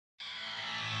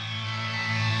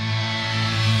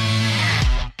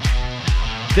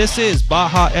This is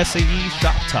Baja SAE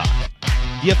Shop Talk,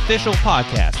 the official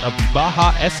podcast of the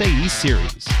Baja SAE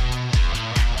series.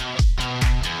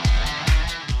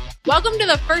 Welcome to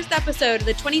the first episode of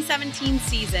the 2017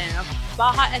 season of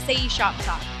Baja SAE Shop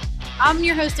Talk. I'm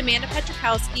your host, Amanda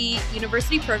Petrikowski,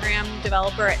 University Program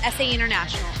Developer at SAE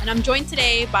International, and I'm joined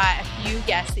today by a few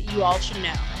guests that you all should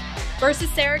know. First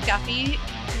is Sarah Guffey,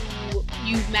 who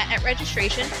you've met at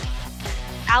registration.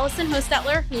 Allison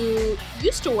Hostetler, who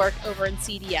used to work over in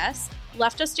CDS,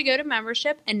 left us to go to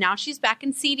membership, and now she's back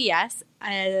in CDS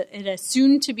in a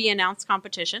soon-to-be-announced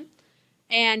competition.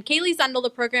 And Kaylee Zundel, the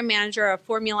program manager of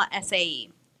Formula SAE.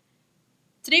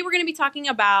 Today we're going to be talking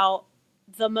about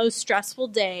the most stressful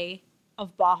day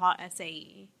of Baja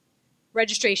SAE,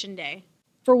 registration day.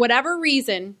 For whatever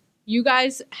reason, you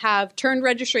guys have turned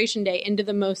registration day into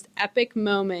the most epic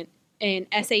moment in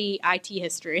SAE IT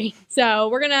history. So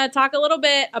we're going to talk a little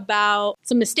bit about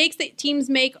some mistakes that teams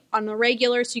make on the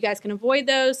regular so you guys can avoid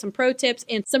those, some pro tips,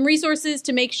 and some resources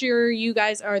to make sure you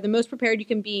guys are the most prepared you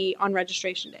can be on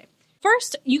registration day.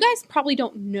 First, you guys probably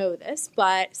don't know this,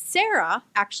 but Sarah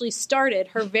actually started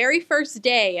her very first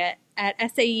day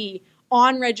at SAE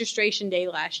on registration day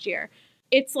last year.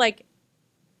 It's like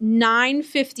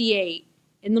 9:58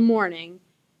 in the morning,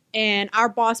 and our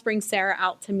boss brings Sarah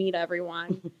out to meet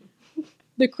everyone.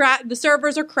 The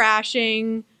servers are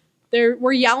crashing.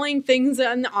 We're yelling things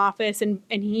in the office, and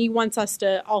he wants us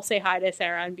to all say hi to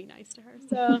Sarah and be nice to her.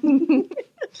 So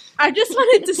I just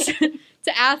wanted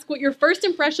to ask what your first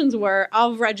impressions were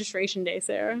of registration day,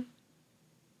 Sarah.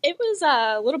 It was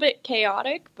a little bit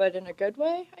chaotic, but in a good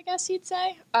way, I guess you'd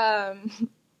say.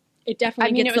 It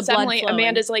definitely gets the blood definitely flowing.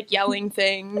 Amanda's like yelling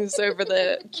things over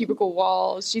the cubicle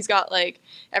walls. She's got like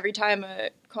every time a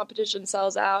competition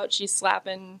sells out, she's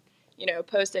slapping,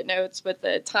 Post-it notes with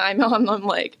the time on them,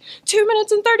 like 2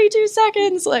 minutes and 32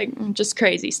 seconds, like just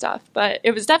crazy stuff. But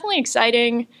it was definitely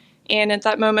exciting. And at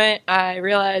that moment, I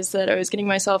realized that I was getting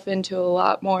myself into a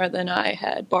lot more than I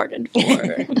had bargained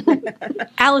for.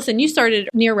 Allison, you started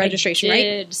near registration, I right?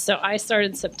 did. So I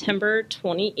started September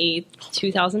 28th,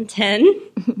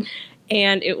 2010.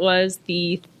 And it was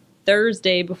the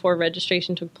Thursday before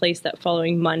registration took place that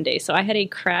following Monday. So I had a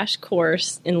crash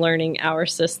course in learning our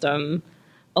system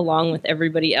along with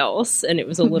everybody else, and it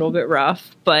was a little bit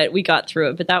rough, but we got through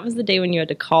it. But that was the day when you had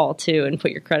to call too and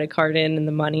put your credit card in and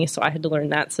the money, so I had to learn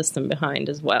that system behind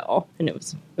as well, and it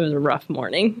was a rough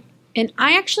morning. And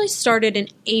I actually started in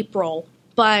April,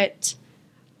 but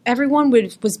everyone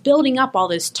was building up all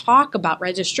this talk about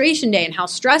registration day and how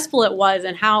stressful it was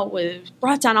and how it was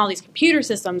brought down all these computer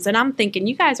systems, and I'm thinking,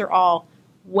 you guys are all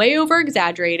way over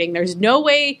exaggerating. There's no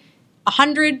way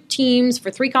 100 teams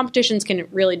for 3 competitions can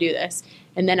really do this.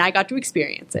 And then I got to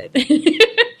experience it.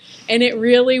 And it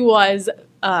really was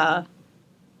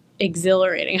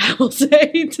exhilarating, I will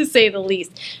say, to say the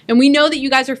least. And we know that you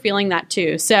guys are feeling that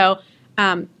too. So,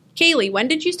 Kaylee, when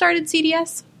did you start at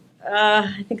CDS?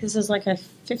 I think this is like a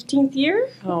 15th year.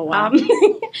 Oh, wow.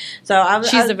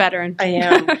 She's a veteran. I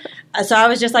am. So I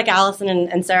was just like Allison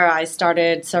and Sarah. I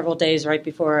started several days right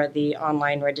before the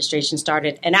online registration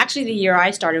started. And actually the year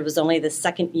I started was only the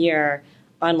second year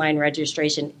online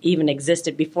registration even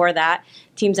existed. Before that,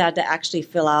 teams had to actually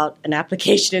fill out an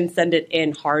application and send it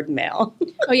in hard mail.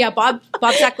 Oh, yeah. Bob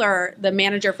Zeckler, the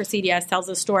manager for CDS, tells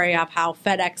a story of how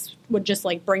FedEx would just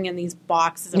like bring in these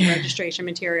boxes of registration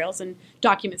materials and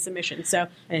document submissions. So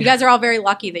you guys are all very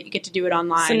lucky that you get to do it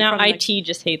online. So now IT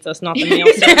just hates us, not the mail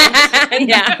service.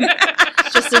 Yeah.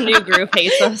 Just a new group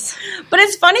hates us. But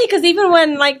it's funny because even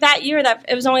when like that year, that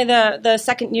it was only the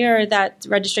second year that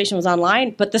registration was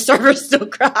online, but the server still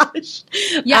crashed.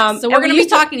 Yeah, so we're going to be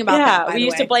talking about that, by we the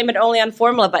used way. to blame it only on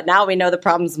Formula, but now we know the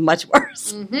problem's much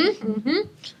worse.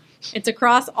 It's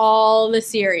across all the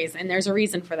series, and there's a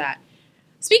reason for that.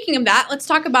 Speaking of that, let's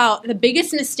talk about the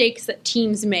biggest mistakes that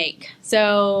teams make.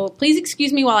 So please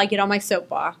excuse me while I get on my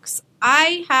soapbox.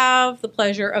 I have the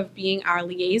pleasure of being our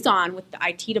liaison with the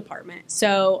IT department.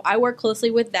 So I work closely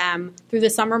with them through the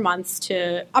summer months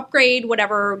to upgrade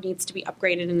whatever needs to be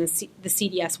upgraded in the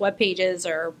CDS web pages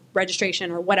or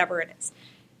registration or whatever it is.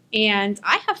 And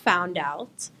I have found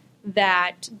out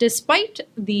that despite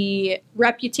the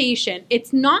reputation,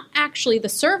 it's not actually the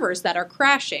servers that are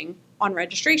crashing on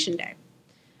registration day.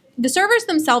 The servers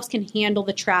themselves can handle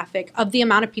the traffic of the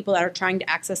amount of people that are trying to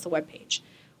access the web page.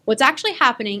 What's actually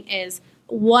happening is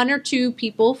 1 or 2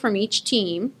 people from each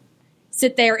team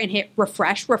sit there and hit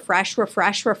refresh, refresh,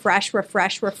 refresh, refresh,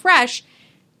 refresh, refresh.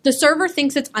 The server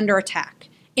thinks it's under attack,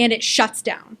 and it shuts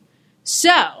down.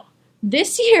 So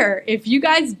this year, if you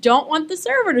guys don't want the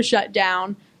server to shut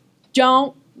down,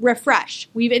 don't refresh.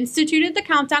 We've instituted the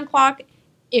countdown clock.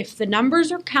 If the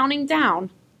numbers are counting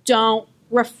down, don't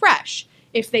refresh.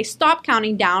 If they stop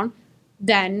counting down,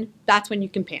 then that's when you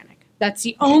can panic. That's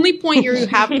the only point you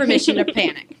have permission to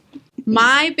panic.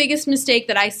 My biggest mistake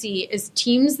that I see is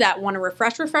teams that want to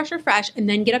refresh, and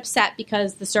then get upset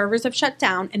because the servers have shut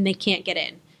down and they can't get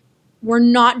in. We're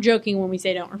not joking when we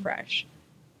say don't refresh.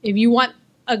 If you want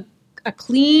a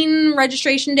clean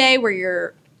registration day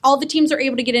where all the teams are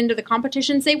able to get into the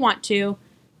competitions they want to,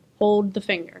 hold the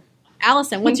finger.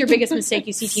 Allison, what's your biggest mistake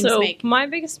you see teams make? My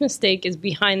biggest mistake is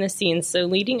behind the scenes. So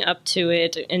leading up to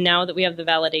it, and now that we have the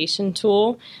validation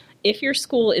tool, if your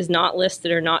school is not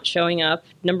listed or not showing up,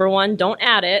 number one, don't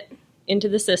add it into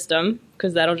the system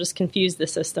because that'll just confuse the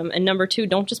system. And number two,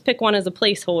 don't just pick one as a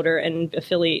placeholder and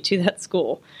affiliate to that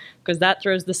school because that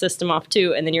throws the system off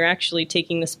too. And then you're actually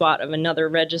taking the spot of another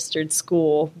registered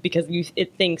school because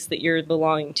it thinks that you're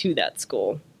belonging to that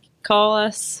school. Call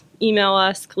us, email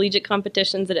us,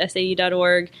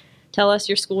 collegiatecompetitions@sae.org. Tell us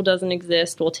your school doesn't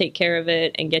exist. We'll take care of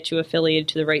it and get you affiliated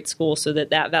to the right school so that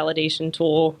validation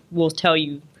tool will tell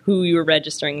you who you were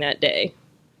registering that day.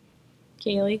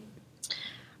 Kaylee?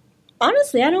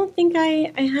 Honestly, I don't think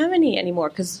I have any anymore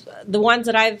because the ones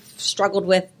that I've struggled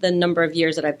with the number of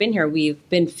years that I've been here, we've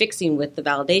been fixing with the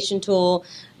validation tool,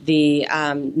 the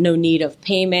no need of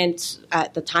payment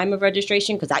at the time of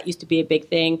registration because that used to be a big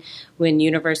thing when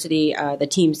university, the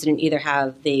teams didn't either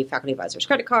have the faculty advisor's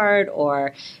credit card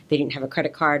or they didn't have a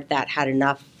credit card that had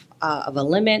enough of a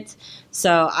limit.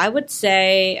 So I would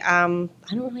say I don't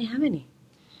really have any.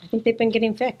 I think they've been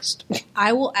getting fixed.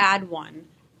 I will add one.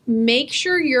 Make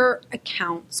sure your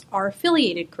accounts are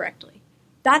affiliated correctly.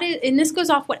 That is, and this goes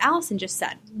off what Allison just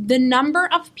said. The number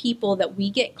of people that we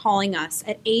get calling us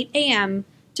at 8 a.m.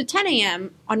 to 10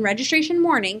 a.m. on registration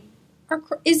morning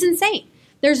is insane.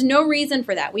 There's no reason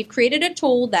for that. We've created a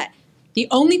tool that the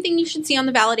only thing you should see on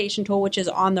the validation tool, which is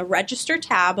on the register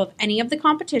tab of any of the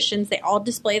competitions, they all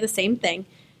display the same thing,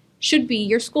 should be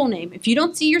your school name. If you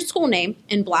don't see your school name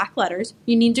in black letters,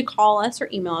 you need to call us or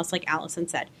email us like Allison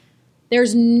said.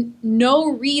 There's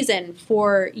no reason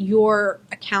for your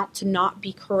account to not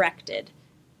be corrected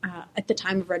at the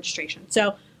time of registration.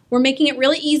 So we're making it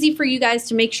really easy for you guys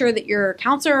to make sure that your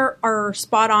accounts are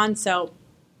spot on. So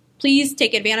please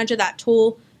take advantage of that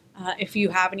tool. If you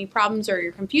have any problems or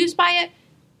you're confused by it,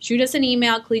 shoot us an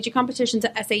email,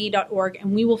 collegiatecompetitions@sae.org,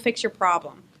 and we will fix your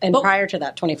problem. And prior to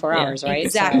that, 24 hours, right?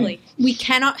 Exactly. So we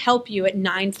cannot help you at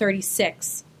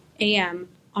 9:36 a.m.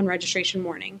 on registration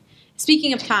morning.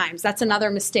 Speaking of times, that's another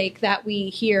mistake that we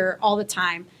hear all the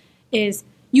time is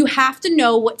you have to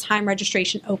know what time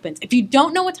registration opens. If you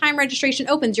don't know what time registration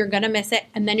opens, you're going to miss it,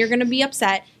 and then you're going to be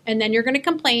upset, and then you're going to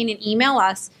complain and email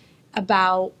us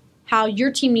about how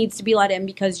your team needs to be let in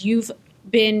because you've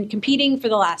been competing for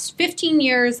the last 15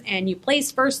 years and you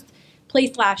placed first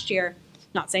place last year.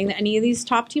 Not saying that any of these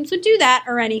top teams would do that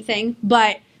or anything,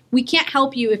 but we can't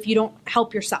help you if you don't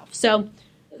help yourself. So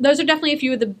those are definitely a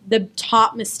few of the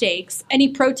top mistakes. Any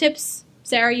pro tips?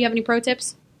 Sarah, you have any pro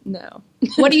tips? No.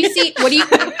 What do you see?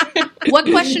 What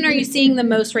question are you seeing the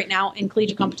most right now in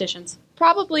collegiate competitions?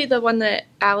 Probably the one that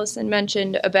Allison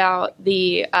mentioned about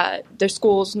their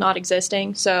schools not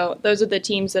existing. So those are the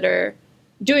teams that are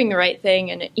doing the right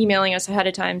thing and emailing us ahead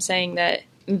of time saying that,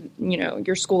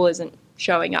 your school isn't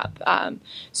showing up.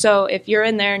 So if you're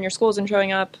in there and your school isn't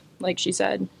showing up, like she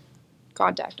said,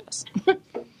 contact us.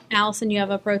 Allison, you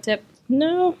have a pro tip?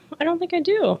 No, I don't think I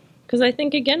do. Because I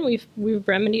think, again, we've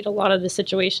remedied a lot of the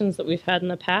situations that we've had in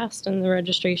the past and the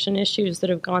registration issues that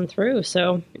have gone through.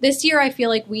 So this year, I feel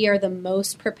like we are the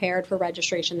most prepared for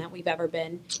registration that we've ever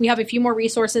been. We have a few more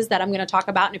resources that I'm going to talk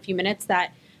about in a few minutes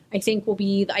that I think will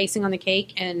be the icing on the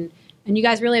cake. And you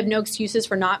guys really have no excuses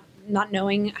for not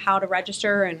knowing how to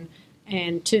register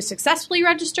and to successfully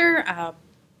register.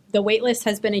 The waitlist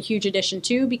has been a huge addition,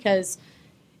 too, because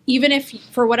even if,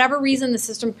 for whatever reason, the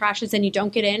system crashes and you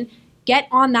don't get in, get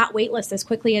on that wait list as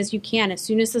quickly as you can as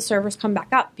soon as the servers come back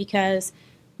up because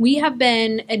we have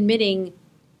been admitting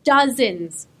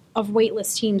dozens of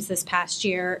waitlist teams this past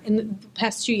year, in the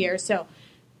past 2 years. So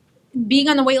being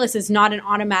on the waitlist is not an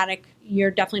automatic,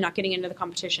 you're definitely not getting into the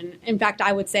competition. In fact,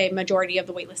 I would say majority of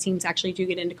the waitlist teams actually do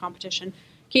get into competition.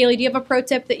 Kaylee, do you have a pro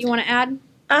tip that you want to add?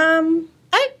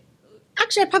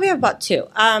 I probably have about two.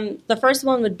 The first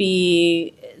one would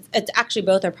be, it's actually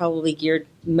both are probably geared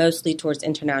mostly towards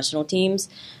international teams,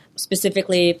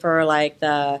 specifically for like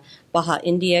the Baja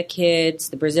India kids,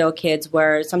 the Brazil kids,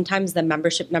 where sometimes the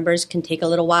membership numbers can take a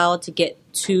little while to get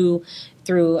through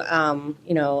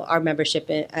our membership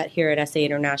here at SA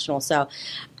International. So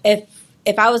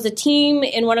if I was a team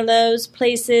in one of those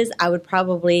places, I would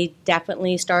probably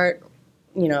definitely start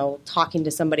talking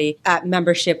to somebody at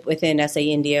membership within SA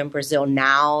India and Brazil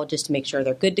now just to make sure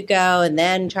they're good to go, and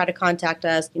then try to contact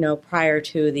us, prior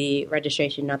to the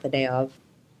registration, not the day of.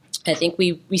 I think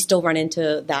we still run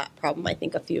into that problem, I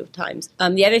think, a few times.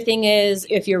 The other thing is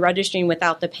if you're registering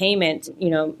without the payment,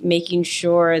 making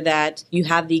sure that you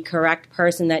have the correct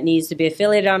person that needs to be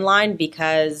affiliated online,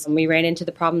 because we ran into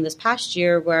the problem this past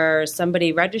year where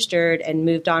somebody registered and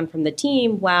moved on from the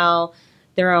team while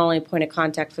they're our only point of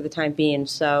contact for the time being.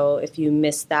 So if you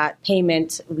miss that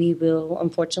payment, we will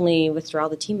unfortunately withdraw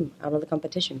the team out of the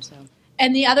competition. So.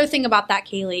 And the other thing about that,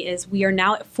 Kaylee, is we are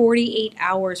now at 48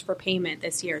 hours for payment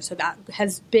this year. So that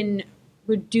has been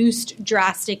reduced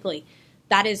drastically.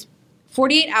 That is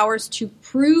 48 hours to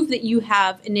prove that you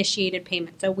have initiated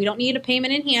payment. So we don't need a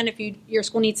payment in hand. If your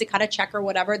school needs to cut a check or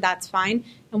whatever, that's fine.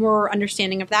 And we're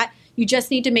understanding of that. You just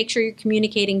need to make sure you're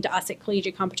communicating to us at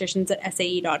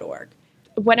collegiatecompetitions@sae.org.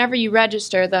 Whenever you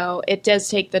register, though, it does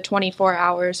take the 24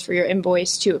 hours for your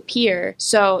invoice to appear.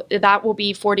 So that will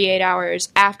be 48 hours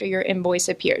after your invoice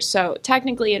appears. So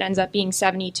technically it ends up being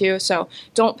 72. So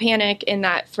don't panic in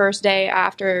that first day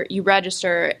after you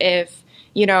register. If,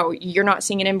 you're not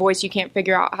seeing an invoice, you can't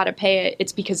figure out how to pay it,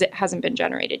 it's because it hasn't been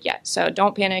generated yet. So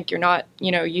don't panic. You're not,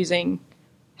 using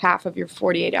half of your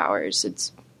 48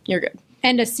 hours. You're good.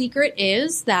 And a secret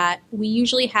is that we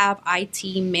usually have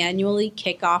IT manually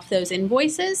kick off those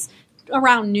invoices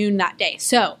around noon that day.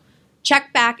 So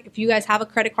check back. If you guys have a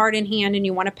credit card in hand and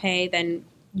you want to pay, then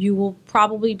you will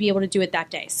probably be able to do it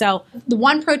that day. So the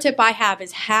one pro tip I have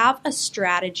is have a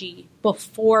strategy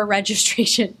before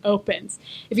registration opens.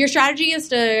 If your strategy is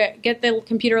to get the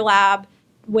computer lab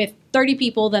with 30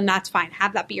 people, then that's fine.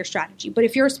 Have that be your strategy. But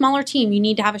if you're a smaller team, you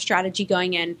need to have a strategy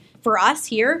going in. For us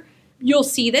here, you'll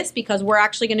see this because we're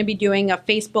actually going to be doing a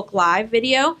Facebook Live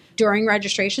video during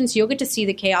registration, so you'll get to see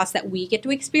the chaos that we get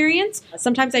to experience.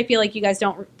 Sometimes I feel like you guys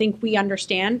don't think we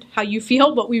understand how you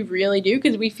feel, but we really do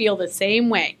because we feel the same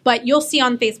way. But you'll see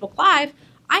on Facebook Live,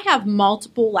 I have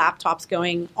multiple laptops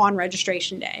going on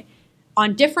registration day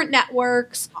on different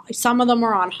networks. Some of them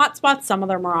are on hotspots, some of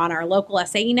them are on our local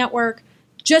SAE network.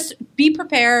 Just be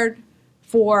prepared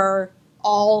for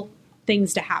all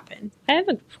things to happen. I have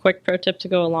a quick pro tip to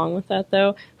go along with that,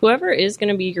 though. Whoever is going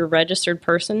to be your registered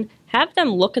person, have them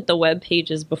look at the web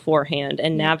pages beforehand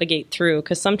and navigate through,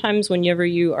 because sometimes whenever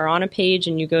you are on a page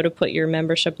and you go to put your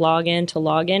membership login to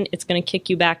log in, it's going to kick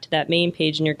you back to that main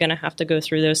page and you're going to have to go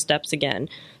through those steps again.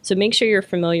 So make sure you're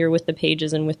familiar with the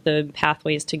pages and with the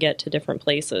pathways to get to different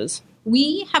places.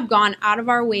 We have gone out of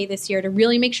our way this year to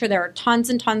really make sure there are tons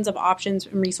and tons of options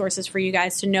and resources for you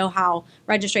guys to know how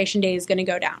registration day is going to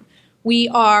go down. We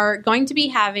are going to be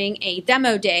having a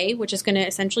demo day, which is going to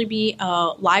essentially be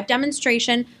a live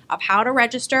demonstration of how to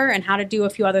register and how to do a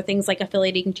few other things like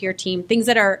affiliating to your team, things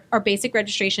that are basic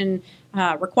registration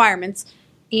requirements.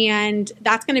 And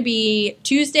that's going to be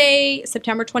Tuesday,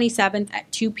 September 27th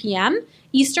at 2 p.m.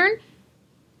 Eastern.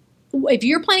 If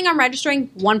you're planning on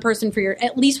registering,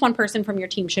 at least one person from your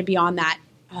team should be on that.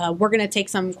 We're going to take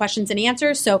some questions and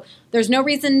answers, so there's no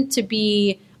reason to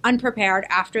be unprepared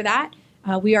after that.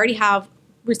 We already have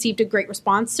received a great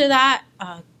response to that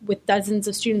with dozens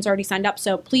of students already signed up.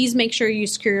 So please make sure you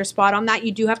secure your spot on that.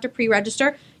 You do have to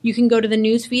pre-register. You can go to the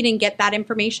news feed and get that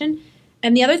information.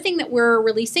 And the other thing that we're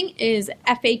releasing is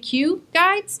FAQ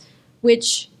guides,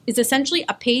 which is essentially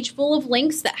a page full of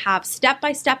links that have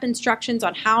step-by-step instructions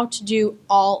on how to do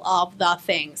all of the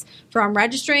things. From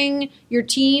registering your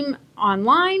team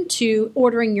online to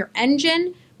ordering your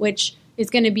engine, which is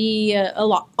going to be a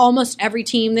lot. Almost every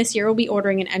team this year will be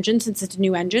ordering an engine since it's a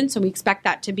new engine. So we expect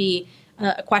that to be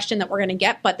a question that we're going to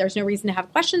get, but there's no reason to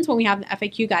have questions when we have the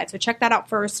FAQ guide. So check that out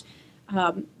first.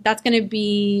 That's going to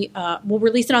be, we'll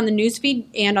release it on the newsfeed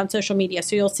and on social media.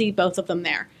 So you'll see both of them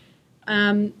there.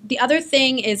 The other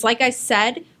thing is, like I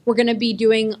said, we're going to be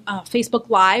doing a Facebook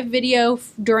Live video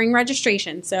during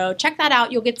registration. So check that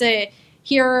out. You'll get to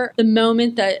hear the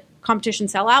moment that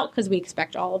competitions sell out, because we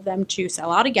expect all of them to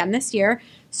sell out again this year.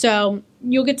 So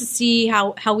you'll get to see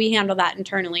how we handle that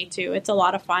internally too. It's a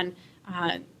lot of fun,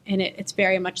 and it's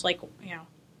very much like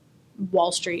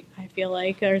Wall Street. I feel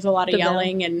like there's a lot of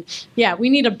yelling, and we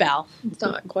need a bell. It's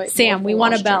not quite. Sam, we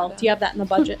want a bell. Do you have that in the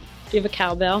budget? Do you have a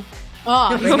cowbell?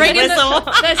 Oh, bring in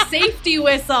the safety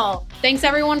whistle. Thanks,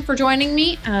 everyone, for joining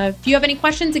me. If you have any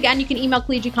questions, again, you can email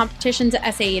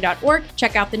collegiatecompetitions@sae.org.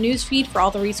 Check out the news feed for all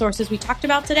the resources we talked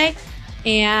about today,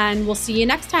 and we'll see you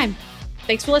next time.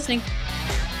 Thanks for listening.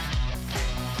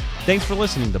 Thanks for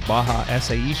listening to Baja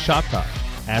SAE Shop Talk.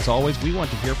 As always, we want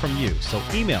to hear from you, so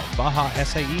email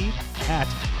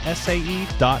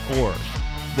bajasae@sae.org.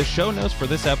 The show notes for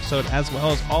this episode, as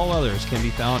well as all others, can be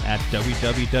found at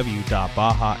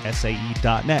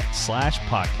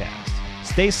www.bajasae.net/podcast.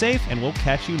 Stay safe, and we'll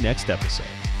catch you next episode.